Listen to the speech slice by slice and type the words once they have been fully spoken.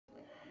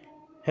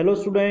Hello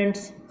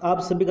students, आप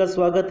सभी का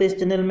स्वागत है इस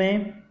चैनल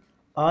में।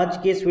 आज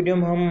के इस वीडियो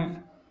में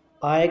हम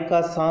आय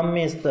का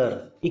साम्य स्तर,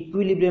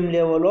 equilibrium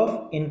level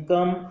of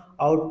income,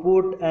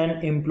 output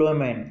and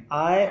employment,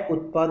 आय,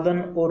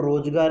 उत्पादन और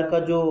रोजगार का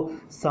जो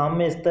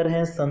साम्य स्तर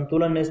है,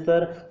 संतुलन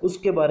स्तर,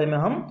 उसके बारे में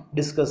हम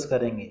डिस्कस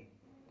करेंगे।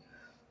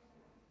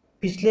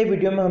 पिछले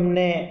वीडियो में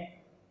हमने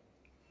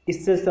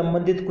इससे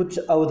संबंधित कुछ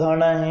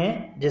अवधारणाएं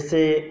हैं,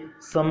 जैसे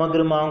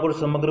समग्र मांग और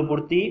समग्र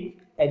पूर्ति,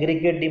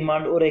 एग्रीगेट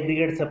डिमांड और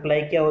एग्रीगेट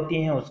सप्लाई क्या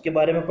होती हैं उसके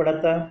बारे में पढ़ा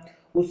था।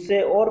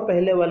 उससे और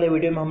पहले वाले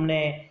वीडियो में हमने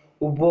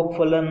उपभोग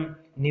फलन,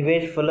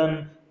 निवेश फलन,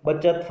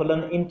 बचत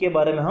फलन, इनके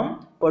बारे में हम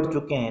पढ़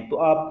चुके हैं। तो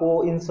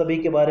आपको इन सभी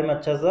के बारे में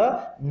अच्छा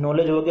सा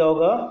नॉलेज हो गया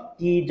होगा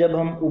कि जब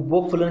हम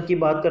उपभोग फलन की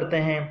बात करते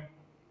हैं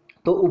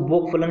तो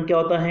उपभोग फलन क्या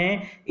होता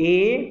है,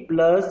 a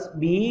प्लस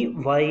बी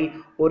वाई,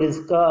 और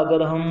इसका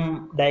अगर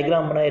हम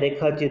डायग्राम बनाए,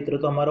 रेखा चित्र,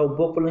 तो हमारा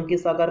उपभोग फलन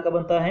किस आकार का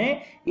बनता है,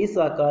 इस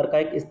आकार का,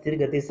 एक स्थिर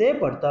गति से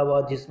बढ़ता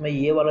हुआ, जिसमें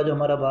ये वाला जो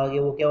हमारा भाग है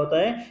वो क्या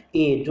होता है,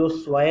 a, जो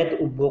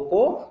स्वायत्त उपभोग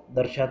को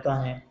दर्शाता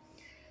है।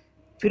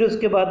 फिर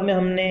उसके बाद में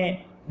हमने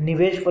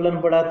निवेश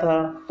फलन पढ़ा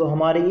था। तो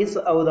हमारी इस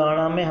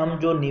अवधारणा में हम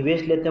जो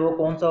निवेश लेते हैं वो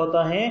कौन सा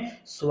होता है,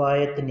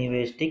 स्वायत्त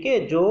निवेश, ठीक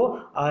है,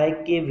 जो आय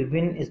के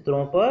विभिन्न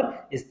स्तरों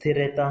पर स्थिर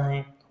रहता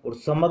है। और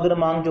समग्र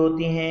मांग जो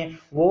होती हैं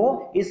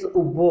वो इस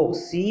उपभोग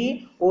C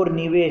और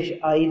निवेश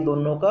I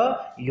दोनों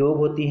का योग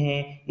होती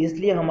हैं।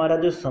 इसलिए हमारा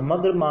जो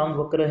समग्र मांग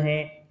वक्र है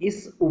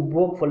इस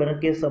उपभोग फलन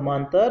के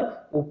समांतर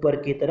ऊपर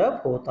की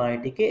तरफ होता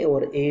है, ठीक है।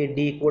 और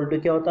AD इक्वल टू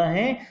क्या होता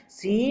है,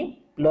 C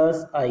प्लस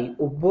I,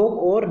 उपभोग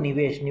और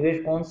निवेश,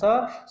 निवेश कौन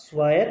सा,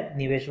 स्वायत्त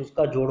निवेश,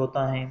 उसका जोड़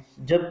होता है।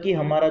 जबकि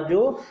हमारा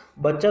जो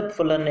बचत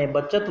फलन है,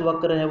 बचत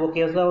वक्र है, वो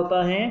कैसा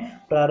होता है,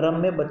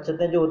 प्रारंभ में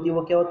बचतें जो होती है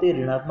वो क्या होती है,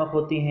 ऋणात्मक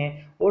होती हैं,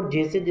 और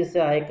जैसे जैसे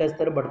आय का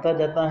स्तर बढ़ता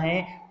जाता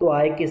है तो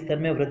आय के स्तर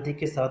में वृद्धि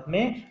के साथ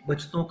में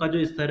बचतों का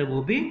जो स्तर है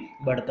वो भी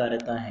बढ़ता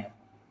रहता है।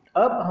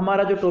 अब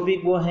हमारा जो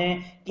टॉपिक वो है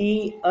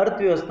कि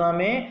अर्थव्यवस्था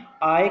में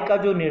आय का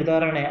जो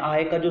निर्धारण है,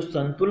 आय का जो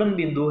संतुलन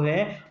बिंदु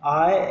है,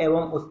 आय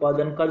एवं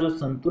उत्पादन का जो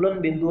संतुलन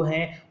बिंदु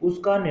है,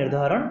 उसका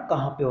निर्धारण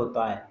कहाँ पे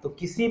होता है। तो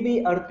किसी भी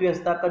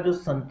अर्थव्यवस्था का जो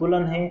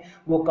संतुलन है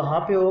वो कहाँ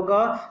पे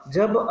होगा,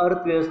 जब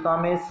अर्थव्यवस्था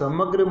में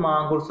समग्र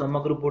मांग और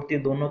समग्र पूर्ति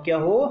दोनों क्या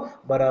हो,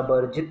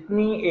 बराबर।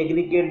 जितनी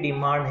एग्रीगेट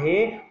डिमांड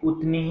है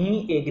उतनी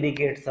ही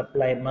एग्रीगेट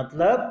सप्लाई,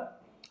 मतलब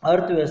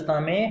अर्थव्यवस्था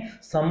में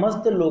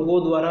समस्त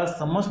लोगों द्वारा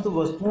समस्त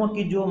वस्तुओं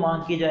की जो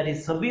मांग की जा रही,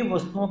 सभी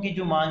वस्तुओं की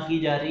जो मांग की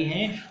जा रही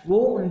है वो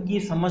उनकी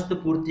समस्त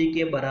पूर्ति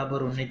के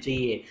बराबर होने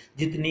चाहिए।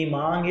 जितनी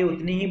मांग है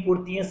उतनी ही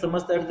पूर्ति है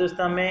समस्त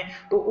अर्थव्यवस्था में,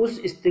 तो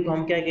उस स्थिति को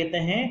हम क्या कहते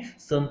हैं,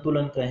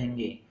 संतुलन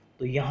कहेंगे।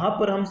 तो यहाँ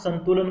पर हम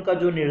संतुलन का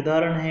जो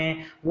निर्धारण है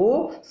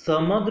वो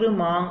समग्र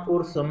मांग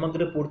और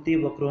समग्र पूर्ति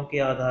वक्रों के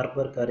आधार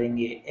पर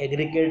करेंगे।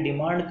 एग्रीगेट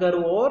डिमांड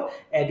कर्व और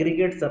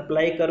एग्रीगेट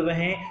सप्लाई कर्व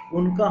हैं,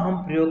 उनका हम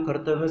प्रयोग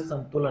करते हुए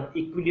संतुलन,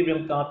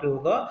 इक्विलिब्रियम कहाँ पे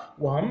होगा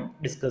वो हम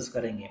डिस्कस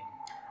करेंगे।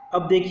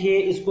 अब देखिए,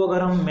 इसको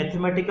अगर हम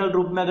मैथमेटिकल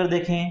रूप में अगर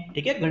देखें,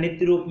 ठीक है,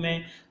 गणितीय रूप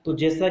में, तो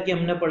जैसा कि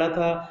हमने पढ़ा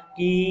था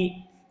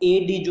कि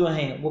AD जो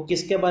है वो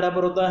किसके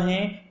बराबर होता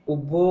है,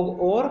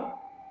 उपभोग और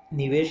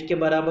निवेश के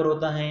बराबर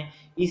होता है।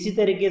 इसी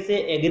तरीके से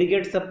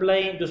एग्रीगेट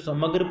सप्लाई जो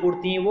समग्र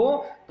पूर्ति है वो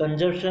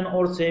कंजप्शन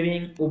और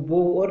सेविंग,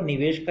 उपभोग और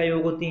निवेश का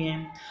योग होती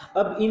हैं।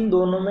 अब इन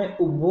दोनों में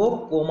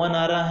उपभोग कॉमन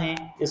आ रहा है,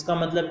 इसका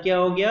मतलब क्या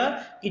हो गया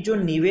कि जो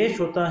निवेश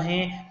होता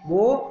है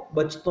वो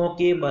बचतों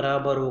के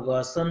बराबर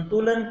होगा।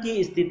 संतुलन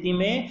की स्थिति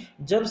में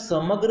जब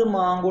समग्र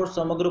मांग और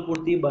समग्र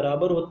पूर्ति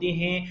बराबर होती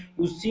हैं,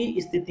 उसी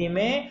स्थिति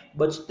में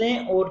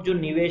बचतें और जो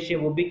निवेश है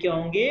वो भी क्या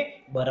होंगे,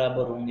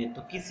 बराबर होंगे।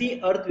 तो किसी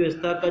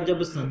अर्थव्यवस्था का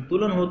जब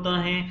संतुलन होता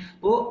है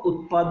तो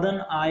उत्पादन,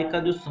 आय का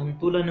जो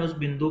संतुलन है उस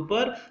बिंदु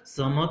पर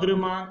समग्र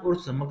मांग और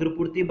समग्र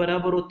पूर्ति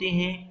बराबर होती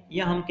हैं,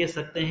 या हम कह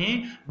सकते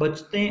हैं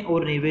बचतें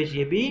और निवेश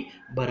ये भी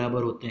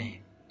बराबर होते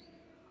हैं।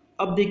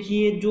 अब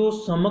देखिए, जो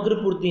समग्र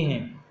पूर्ति है,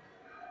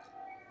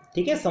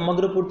 ठीक है,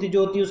 समग्र पूर्ति जो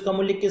होती है उसका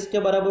मूल्य किसके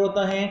बराबर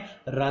होता है,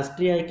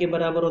 राष्ट्रीय आय के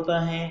बराबर होता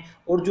है।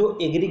 और जो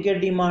एग्रीगेट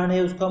डिमांड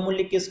है उसका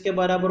मूल्य किसके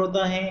बराबर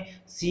होता है,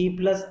 C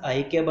प्लस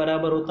I के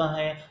बराबर होता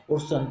है। और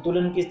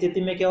संतुलन की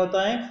स्थिति में क्या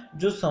होता है,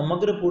 जो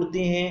समग्र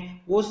पूर्ति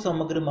है वो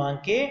समग्र मांग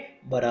के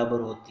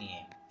बराबर होती है।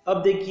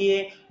 अब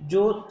देखिए,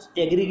 जो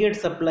एग्रीगेट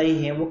सप्लाई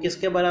है वो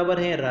किसके बराबर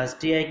है,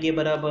 राष्ट्रीय आय के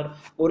बराबर।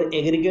 और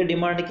एग्रीगेट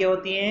डिमांड क्या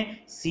होती है,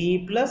 C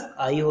प्लस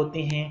I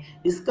होती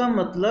हैं। इसका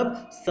मतलब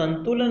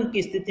संतुलन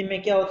की स्थिति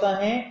में क्या होता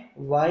है,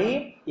 Y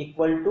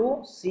equal to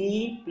C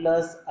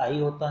plus I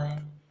होता है,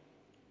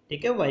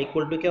 ठीक है। Y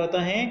इक्वल टू क्या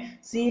होता है,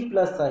 C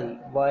plus I,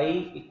 Y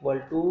equal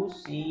to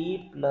C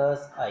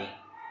plus I।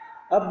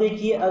 अब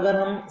देखिए, अगर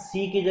हम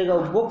C की जगह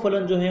उपभोग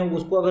फलन जो है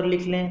उसको अगर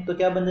लिख लें तो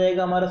क्या बन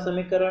जाएगा हमारा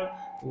समीकरण,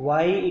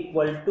 Y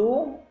equal to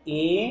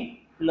A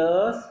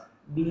plus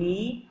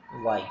B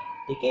Y,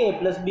 ठीक है। A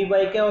प्लस बी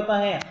वाई क्या होता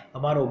है,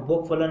 हमारा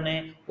उपभोग फलन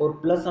है, और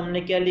प्लस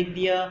हमने क्या लिख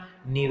दिया,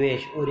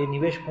 निवेश, और ये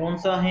निवेश कौन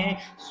सा है,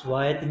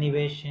 स्वायत्त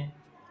निवेश है।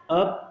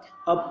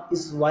 अब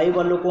इस y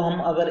वालों को हम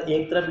अगर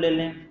एक तरफ ले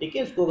लें, ठीक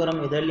है, इसको अगर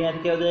हम इधर ले आए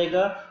तो क्या हो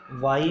जाएगा,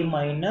 y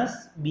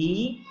minus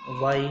B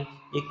Y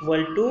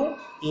equal to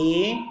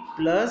A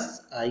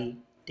plus आई,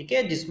 ठीक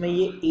है, जिसमें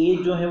ये ए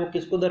जो है वो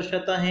किसको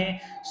दर्शाता है,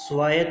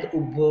 स्वायत्त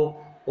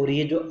उपभोग, और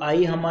ये जो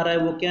आई हमारा है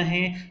वो क्या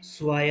है,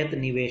 स्वायत्त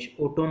निवेश,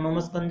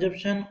 ऑटोनोमस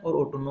कंजप्शन और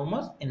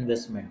ऑटोनोमस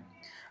इन्वेस्टमेंट।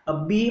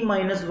 अब b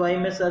माइनस वाई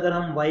में से अगर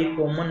हम y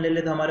कॉमन ले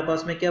ले तो हमारे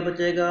पास में क्या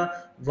बचेगा,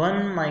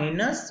 1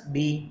 माइनस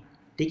बी।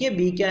 ठीक है,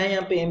 b क्या है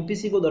यहाँ पे,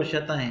 एमपीसी को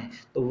दर्शाता है,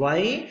 तो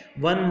y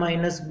 1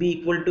 minus B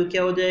equal to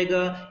क्या हो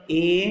जाएगा,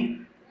 a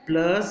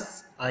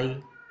प्लस आई।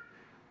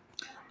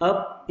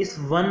 अब इस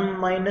 1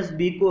 माइनस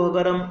बी को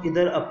अगर हम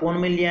इधर अपॉन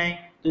में ले आए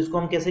तो इसको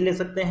हम कैसे ले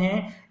सकते हैं,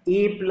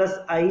 a plus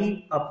I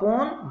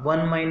upon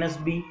 1 minus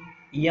B,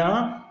 या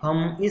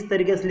हम इस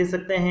तरीके से ले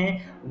सकते हैं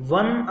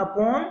 1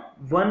 अपॉन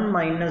 1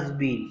 माइनस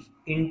बी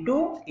इंटू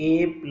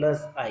ए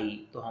प्लस आई।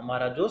 तो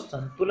हमारा जो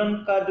संतुलन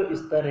का जो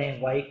स्तर है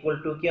y इक्वल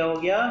टू क्या हो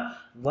गया,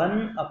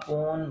 1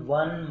 अपॉन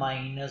 1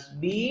 माइनस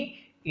बी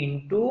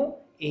इंटू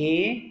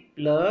ए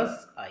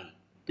प्लस आई।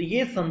 तो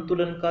ये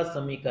संतुलन का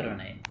समीकरण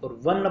है। और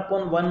 1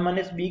 अपॉन 1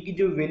 माइनस बी की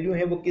जो वैल्यू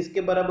है वो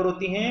किसके बराबर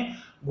होती है,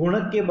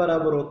 गुणक के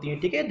बराबर होती है।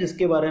 ठीक है,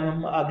 जिसके बारे में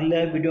हम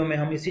अगले वीडियो में,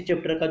 हम इसी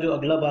चैप्टर का जो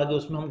अगला भाग है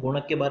उसमें हम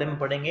गुणक के बारे में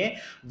पढ़ेंगे।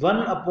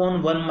 1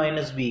 अपॉन 1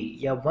 माइनस बी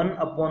या 1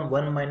 अपॉन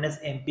 1 माइनस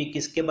एम पी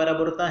किसके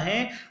बराबर होता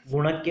है,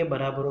 गुणक के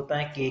बराबर होता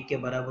है, के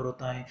बराबर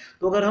होता है।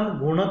 तो अगर हम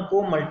गुणक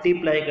को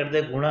मल्टीप्लाई कर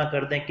दें, गुणा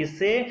कर दें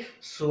किससे,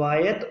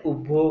 स्वायत्त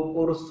उपभोग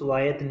और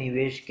स्वायत्त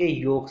निवेश के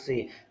योग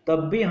से,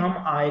 तब भी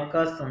हम आय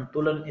का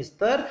संतुलन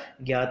स्तर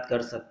ज्ञात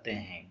कर सकते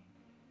हैं।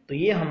 तो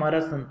ये हमारा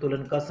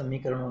संतुलन का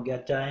समीकरण हो गया।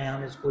 चाहे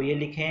हम इसको ये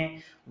लिखें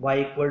y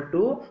equal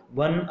to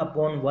 1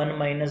 upon 1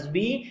 minus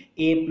B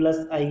A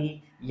plus आई,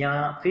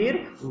 या फिर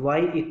y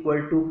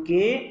इक्वल टू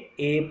के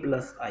ए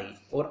प्लस आई,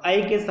 और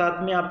i के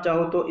साथ में आप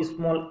चाहो तो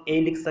स्मॉल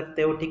a लिख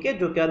सकते हो। ठीक है,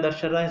 जो क्या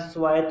दर्शा रहा है,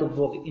 स्वायत्त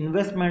उपभोग,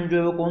 इन्वेस्टमेंट जो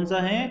है वो कौन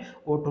सा है,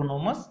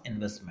 ऑटोनोमस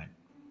इन्वेस्टमेंट।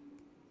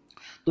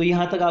 तो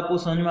यहां तक आपको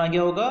समझ में आ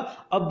गया होगा।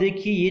 अब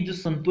देखिए ये जो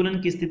संतुलन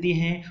की स्थिति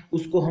है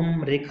उसको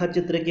हम रेखा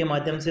चित्र के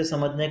माध्यम से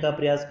समझने का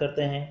प्रयास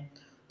करते हैं।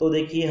 तो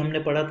देखिए हमने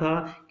पढ़ा था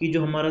कि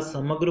जो हमारा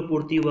समग्र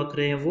पूर्ति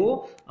वक्र है वो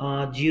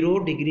 0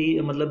 डिग्री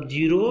मतलब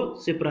 0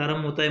 से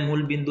प्रारंभ होता है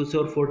मूल बिंदु से,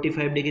 और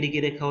 45 डिग्री की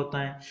रेखा होता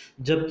है,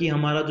 जबकि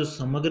हमारा जो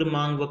समग्र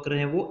मांग वक्र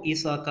है वो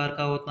इस आकार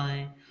का होता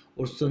है।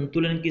 और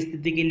संतुलन की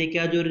स्थिति के लिए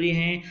क्या जरूरी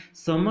है,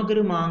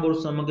 समग्र मांग और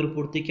समग्र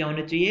पूर्ति क्या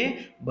होनी चाहिए,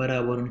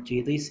 बराबर होनी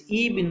चाहिए। तो इस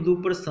ई बिंदु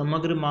पर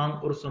समग्र मांग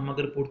और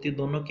समग्र पूर्ति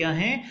दोनों क्या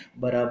है,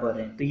 बराबर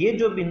है। तो ये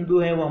जो बिंदु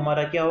है वो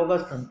हमारा क्या होगा,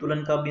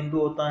 संतुलन का बिंदु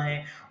होता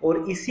है।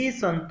 और इसी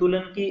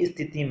संतुलन की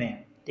स्थिति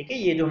में, ठीक है,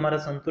 ये जो हमारा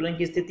संतुलन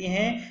की स्थिति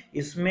है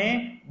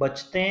इसमें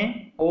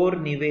बचतें और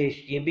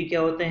निवेश ये भी क्या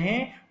होते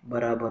हैं,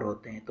 बराबर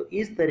होते हैं। तो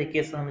इस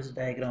तरीके से हम इस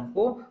डायग्राम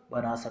को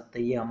बना सकते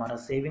हैं। ये हमारा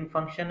सेविंग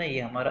फंक्शन है,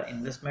 ये हमारा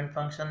इन्वेस्टमेंट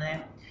फंक्शन है।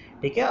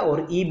 ठीक है,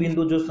 और ई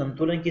बिंदु जो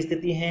संतुलन की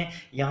स्थिति है,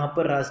 यहाँ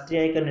पर राष्ट्रीय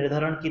आय का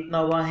निर्धारण कितना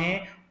हुआ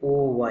है, ओ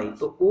वाई।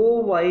 तो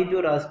ओ वाई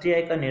जो राष्ट्रीय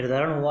आय का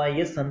निर्धारण हुआ है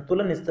ये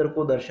संतुलन स्तर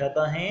को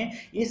दर्शाता है।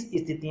 इस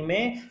स्थिति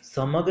में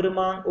समग्र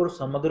मांग और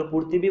समग्र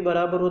पूर्ति भी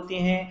बराबर होती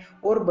हैं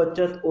और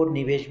बचत और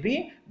निवेश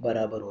भी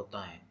बराबर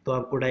होता है। तो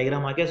आपको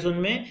डायग्राम आ गया समझ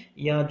में।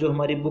 या जो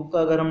हमारी बुक का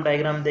अगर हम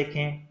डायग्राम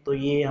देखें तो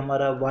ये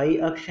हमारा वाई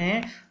अक्ष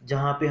है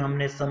जहाँ पे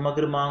हमने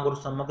समग्र मांग और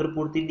समग्र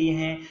पूर्ति ली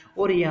है,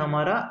 और ये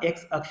हमारा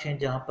एक्स अक्ष है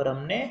जहाँ पर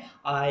हमने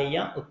आय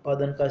या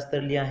उत्पादन का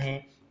स्तर लिया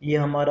है। ये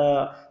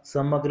हमारा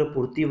समग्र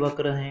पूर्ति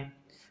वक्र है।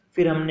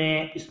 फिर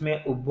हमने इसमें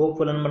उपभोग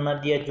फलन बना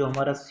दिया जो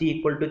हमारा C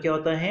इक्वल टू क्या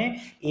होता है,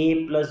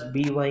 A प्लस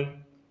बी वाई।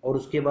 और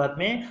उसके बाद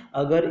में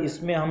अगर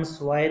इसमें हम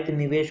स्वायत्त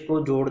निवेश को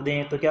जोड़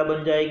दें तो क्या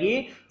बन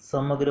जाएगी,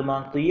 समग्र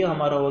मांग। तो ये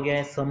हमारा हो गया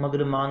है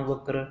समग्र मांग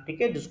वक्र।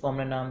 ठीक है, जिसको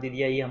हमने नाम दे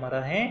दिया, ये हमारा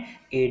है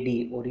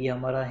AD और ये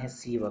हमारा है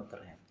C वक्र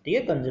है। ठीक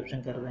है,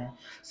 कंजप्शन कर रहे हैं।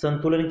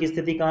 संतुलन की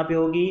स्थिति कहाँ पे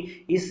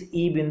होगी, इस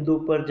ई बिंदु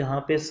पर जहाँ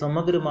पे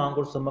समग्र मांग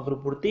और समग्र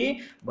पूर्ति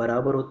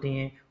बराबर होती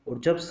हैं। और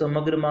जब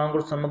समग्र मांग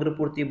और समग्र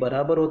पूर्ति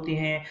बराबर होती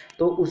हैं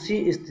तो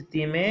उसी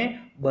स्थिति में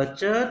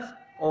बचत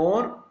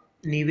और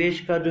निवेश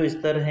का जो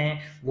स्तर है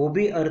वो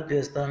भी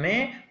अर्थव्यवस्था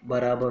में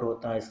बराबर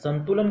होता है।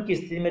 संतुलन की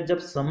स्थिति में जब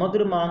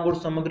समग्र मांग और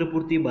समग्र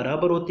पूर्ति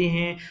बराबर होती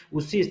हैं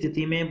उसी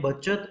स्थिति में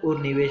बचत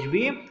और निवेश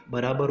भी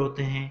बराबर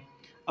होते हैं।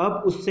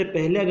 अब उससे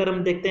पहले अगर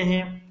हम देखते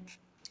हैं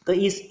तो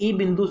इस ई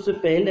बिंदु से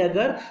पहले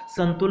अगर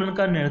संतुलन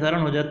का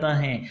निर्धारण हो जाता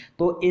है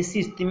तो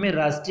ऐसी स्थिति में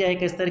राष्ट्रीय आय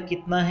का स्तर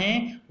कितना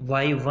है,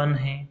 y1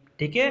 है।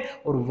 ठीक है,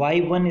 और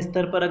y1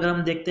 स्तर पर अगर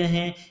हम देखते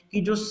हैं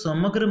कि जो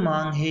समग्र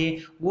मांग है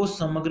वो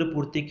समग्र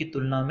पूर्ति की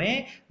तुलना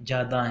में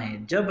ज्यादा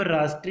है। जब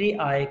राष्ट्रीय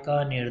आय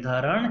का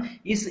निर्धारण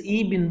इस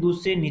ई बिंदु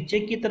से नीचे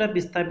की तरफ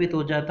स्थापित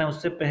हो जाता है,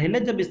 उससे पहले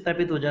जब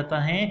स्थापित हो जाता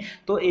है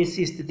तो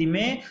ऐसी स्थिति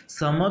में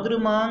समग्र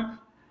मांग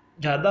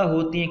ज्यादा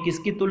होती है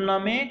किसकी तुलना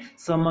में,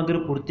 समग्र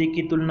पूर्ति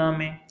की तुलना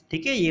में।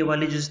 ठीक है, ये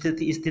वाली जो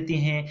स्थिति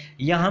है,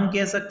 या हम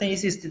कह सकते हैं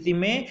इस स्थिति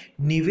में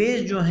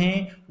निवेश जो है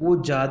वो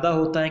ज्यादा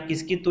होता है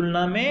किसकी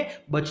तुलना में,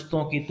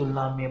 बचतों की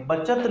तुलना में।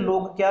 बचत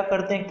लोग क्या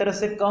करते हैं, एक तरह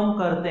से कम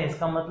करते हैं,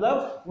 इसका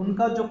मतलब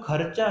उनका जो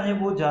खर्चा है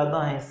वो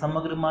ज्यादा है,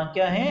 समग्र मांग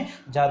क्या है,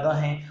 ज्यादा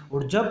है।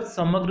 और जब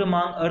समग्र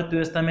मांग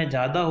अर्थव्यवस्था में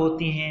ज्यादा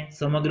होती है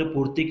समग्र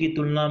पूर्ति की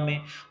तुलना में,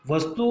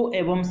 वस्तु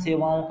एवं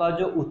सेवाओं का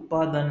जो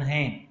उत्पादन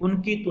है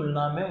उनकी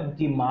तुलना में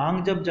उनकी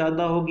मांग जब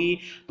ज्यादा होगी,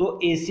 तो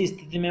ऐसी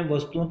स्थिति में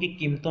वस्तुओं की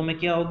कीमतों में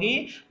क्या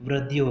होगी,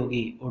 वृद्धि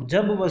होगी। और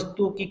जब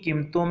वस्तु की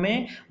कीमतों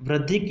में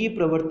वृद्धि की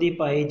प्रवृत्ति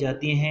पाई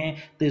जाती है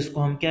तो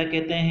इसको हम क्या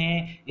कहते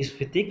हैं,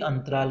 स्फीतिक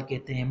अंतराल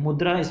कहते हैं,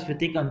 मुद्रा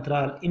स्फीतिक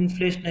अंतराल,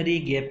 इन्फ्लेशनरी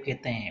गैप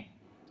कहते हैं।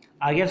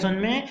 आगे समझ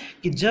में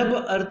कि जब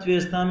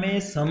अर्थव्यवस्था में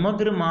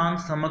समग्र मांग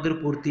समग्र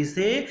पूर्ति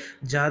से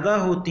ज्यादा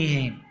होती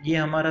है, ये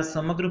हमारा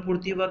समग्र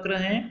पूर्ति वक्र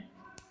है,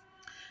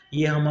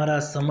 ये हमारा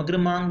समग्र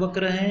मांग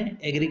वक्र है,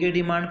 एग्रीगेट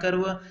डिमांड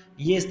कर्व।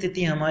 ये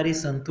स्थिति हमारी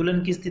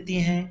संतुलन की स्थिति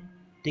है,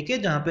 ठीक है,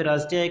 जहां पे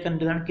राष्ट्रीय आय का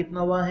निर्धारण कितना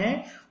हुआ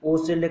है, ओ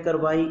से लेकर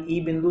वाई,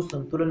 ई बिंदु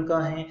संतुलन का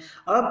है।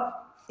 अब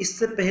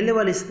इससे पहले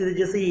वाली स्थिति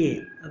जैसे ये,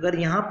 अगर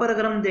यहाँ पर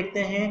अगर हम देखते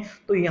हैं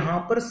तो यहाँ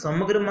पर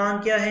समग्र मांग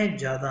क्या है,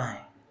 ज्यादा है,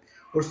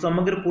 और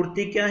समग्र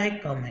पूर्ति क्या है,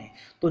 कम है।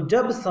 तो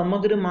जब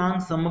समग्र मांग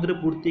समग्र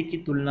पूर्ति की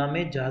तुलना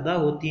में ज्यादा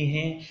होती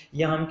है,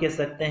 या हम कह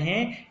सकते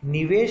हैं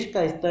निवेश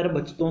का स्तर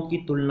बचतों की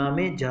तुलना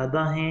में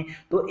ज्यादा है,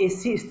 तो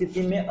ऐसी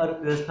स्थिति में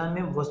अर्थव्यवस्था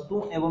में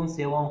वस्तु एवं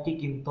सेवाओं की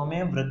कीमतों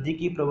में वृद्धि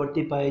की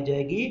प्रवृत्ति पाई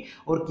जाएगी।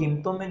 और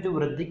कीमतों में जो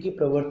वृद्धि की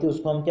प्रवृत्ति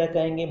उसको हम क्या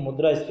कहेंगे,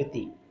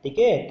 मुद्रास्फीति। ठीक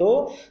है,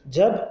 तो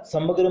जब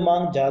समग्र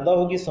मांग ज्यादा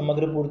होगी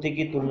समग्र पूर्ति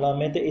की तुलना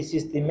में, तो इस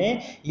स्थिति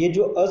में ये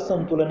जो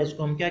असंतुलन,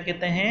 इसको हम क्या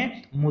कहते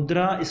हैं,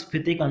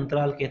 मुद्रास्फीतिक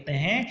अंतराल कहते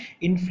हैं,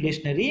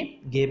 इन्फ्लेशनरी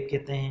गैप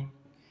कहते हैं।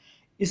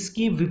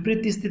 इसकी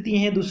विपरीत स्थिति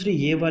है दूसरी,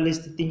 ये वाली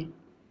स्थिति।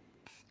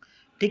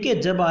 ठीक है,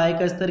 जब आय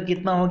का स्तर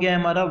कितना हो गया है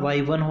हमारा,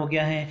 y1 हो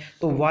गया है,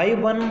 तो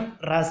y1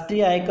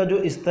 राष्ट्रीय आय का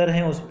जो स्तर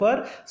है उस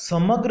पर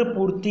समग्र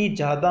पूर्ति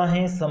ज्यादा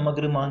है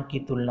समग्र मांग की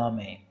तुलना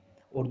में।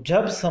 और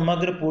जब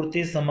समग्र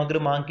पूर्ति समग्र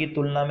मांग की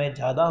तुलना में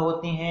ज़्यादा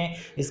होती हैं,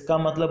 इसका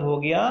मतलब हो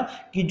गया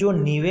कि जो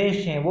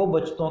निवेश हैं वो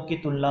बचतों की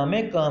तुलना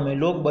में कम है,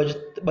 लोग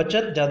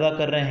बचत ज़्यादा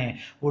कर रहे हैं।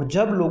 और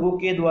जब लोगों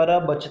के द्वारा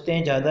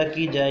बचतें ज़्यादा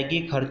की जाएगी,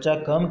 खर्चा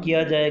कम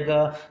किया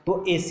जाएगा,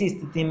 तो ऐसी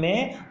स्थिति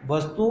में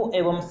वस्तु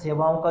एवं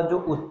सेवाओं का जो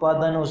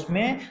उत्पादन है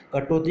उसमें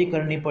कटौती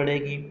करनी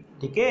पड़ेगी।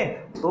 ठीक है,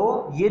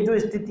 तो ये जो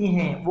स्थिति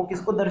है वो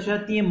किसको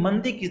दर्शाती है,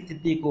 मंदी की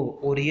स्थिति को।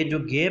 और ये जो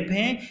गैप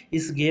है,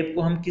 इस गैप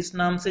को हम किस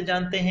नाम से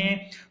जानते हैं,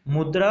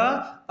 मुद्रा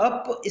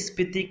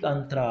अपस्फीतिक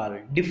अंतराल,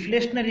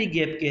 डिफ्लेशनरी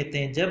गैप कहते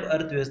हैं। जब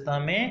अर्थव्यवस्था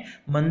में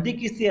मंदी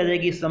की स्थिति आ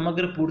जाएगी,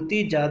 समग्र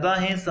पूर्ति ज्यादा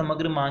है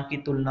समग्र मांग की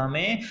तुलना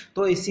में,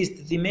 तो इसी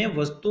स्थिति में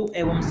वस्तु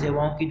एवं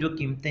सेवाओं की जो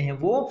कीमतें हैं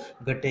वो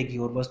घटेगी,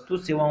 और वस्तु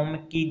सेवाओं में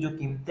की जो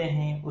कीमतें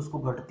हैं उसको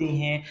घटती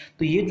हैं।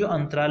 तो ये जो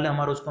अंतराल है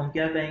हमारा, उसको हम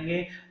क्या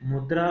कहेंगे,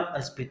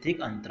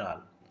 मुद्रास्फीतिक अंतराल।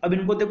 अब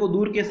इनको देखो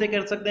दूर कैसे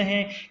कर सकते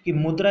हैं कि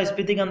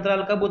मुद्रास्फीतिक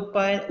अंतराल कब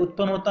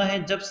उत्पन्न होता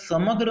है, जब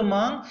समग्र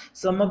मांग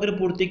समग्र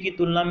पूर्ति की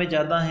तुलना में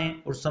ज्यादा है।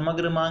 और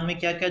समग्र मांग में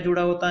क्या क्या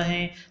जुड़ा होता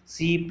है,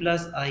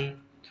 C+I।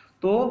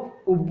 तो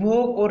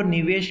उपभोग और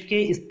निवेश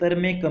के स्तर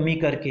में कमी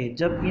करके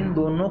जब इन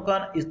दोनों का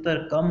स्तर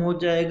कम हो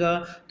जाएगा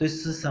तो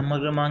इससे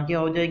समग्र मांग क्या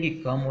हो जाएगी,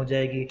 कम हो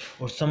जाएगी।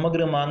 और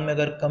समग्र मांग में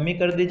अगर कमी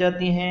कर दी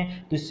जाती है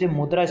तो इससे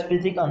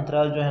मुद्रास्फीतिक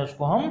अंतराल जो है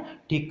उसको हम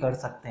ठीक कर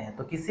सकते हैं।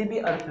 तो किसी भी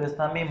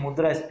अर्थव्यवस्था में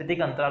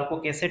मुद्रास्फीतिक अंतराल को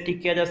कैसे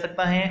ठीक किया जा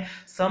सकता है,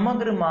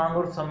 समग्र मांग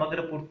और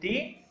समग्र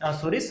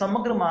पूर्ति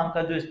समग्र मांग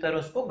का जो स्तर है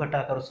उसको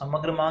घटाकर।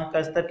 समग्र मांग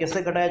का स्तर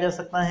कैसे घटाया जा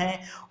सकता है,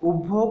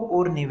 उपभोग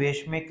और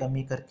निवेश में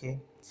कमी करके।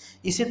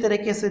 इसी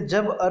तरीके से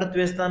जब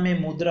अर्थव्यवस्था में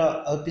मुद्रा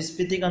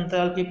अपस्फीतिक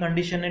अंतराल की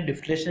कंडीशन है,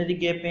 डिफ्लेशनरी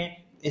गैप है,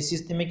 ऐसी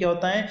स्थिति में क्या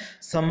होता है,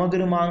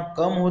 समग्र मांग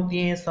कम होती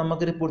है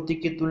समग्र पूर्ति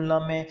की तुलना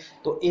में।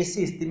 तो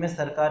ऐसी स्थिति में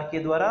सरकार के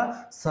द्वारा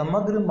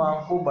समग्र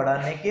मांग को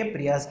बढ़ाने के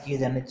प्रयास किए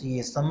जाने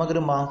चाहिए। समग्र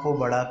मांग को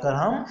बढ़ाकर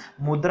हम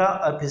मुद्रा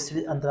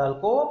अपस्फीतिक अंतराल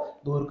को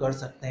दूर कर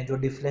सकते हैं, जो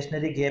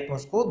डिफ्लेशनरी गैप है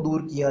उसको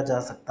दूर किया जा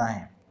सकता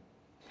है।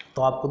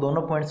 तो आपको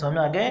दोनों पॉइंट समझ में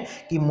आ गए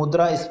कि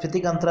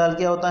मुद्रास्फीतिक अंतराल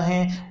क्या होता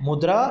है,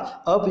 मुद्रा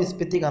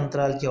अपस्फीतिक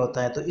अंतराल क्या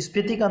होता है। तो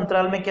स्फीतिक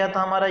अंतराल में क्या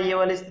था हमारा, ये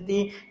वाली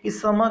स्थिति कि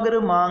समग्र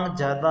मांग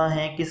ज्यादा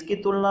है किसकी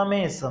तुलना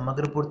में,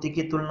 समग्र पूर्ति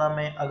की तुलना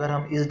में। अगर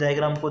हम इस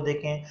डायग्राम को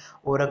देखें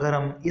और अगर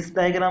हम इस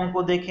डायग्राम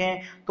को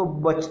देखें तो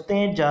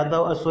बचतें ज्यादा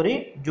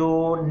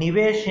जो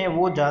निवेश है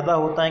वो ज्यादा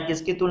होता है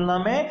किसकी तुलना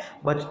में,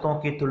 बचतों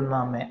की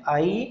तुलना में।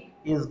 I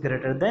is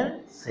greater than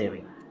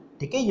saving.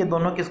 ठीक है, ये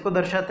दोनों किसको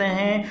दर्शाते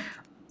हैं,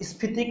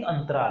 स्फीतिक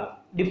अंतराल,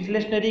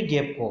 डिफ्लेशनरी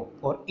गैप को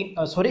और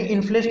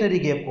इन्फ्लेशनरी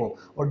गैप को।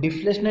 और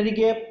डिफ्लेशनरी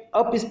गैप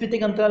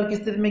अपस्फीतिक अंतराल की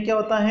स्थिति में क्या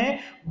होता है,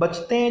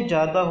 बचतें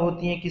ज्यादा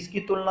होती हैं किसकी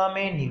तुलना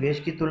में, निवेश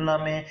की तुलना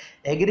में।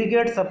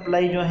 एग्रीगेट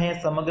सप्लाई जो है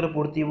समग्र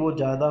पूर्ति वो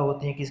ज्यादा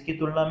होती है किसकी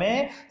तुलना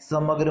में,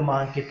 समग्र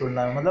मांग की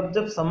तुलना में। मतलब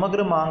जब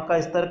समग्र मांग का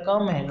स्तर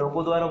कम है,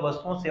 लोगों द्वारा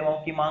वस्तुओं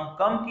सेवाओं की मांग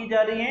कम की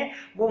जा रही है,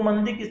 वो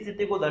मंदी की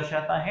स्थिति को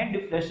दर्शाता है,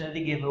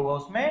 डिफ्लेशनरी गैप होगा,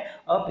 उसमें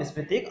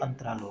अपस्फीतिक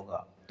अंतराल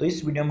होगा। तो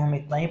इस वीडियो में हम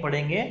इतना ही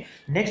पढ़ेंगे।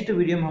 नेक्स्ट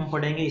वीडियो में हम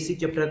पढ़ेंगे इसी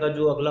चैप्टर का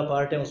जो अगला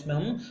पार्ट है, उसमें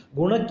हम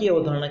गुणक की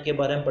अवधारणा के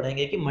बारे में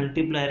पढ़ेंगे कि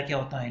मल्टीप्लायर क्या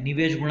होता है,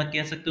 निवेश गुणक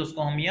कह सकते हैं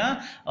उसको हम,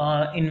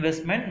 या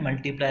इन्वेस्टमेंट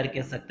मल्टीप्लायर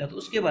कह सकते हैं। तो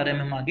उसके बारे में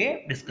हम आगे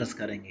डिस्कस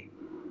करेंगे।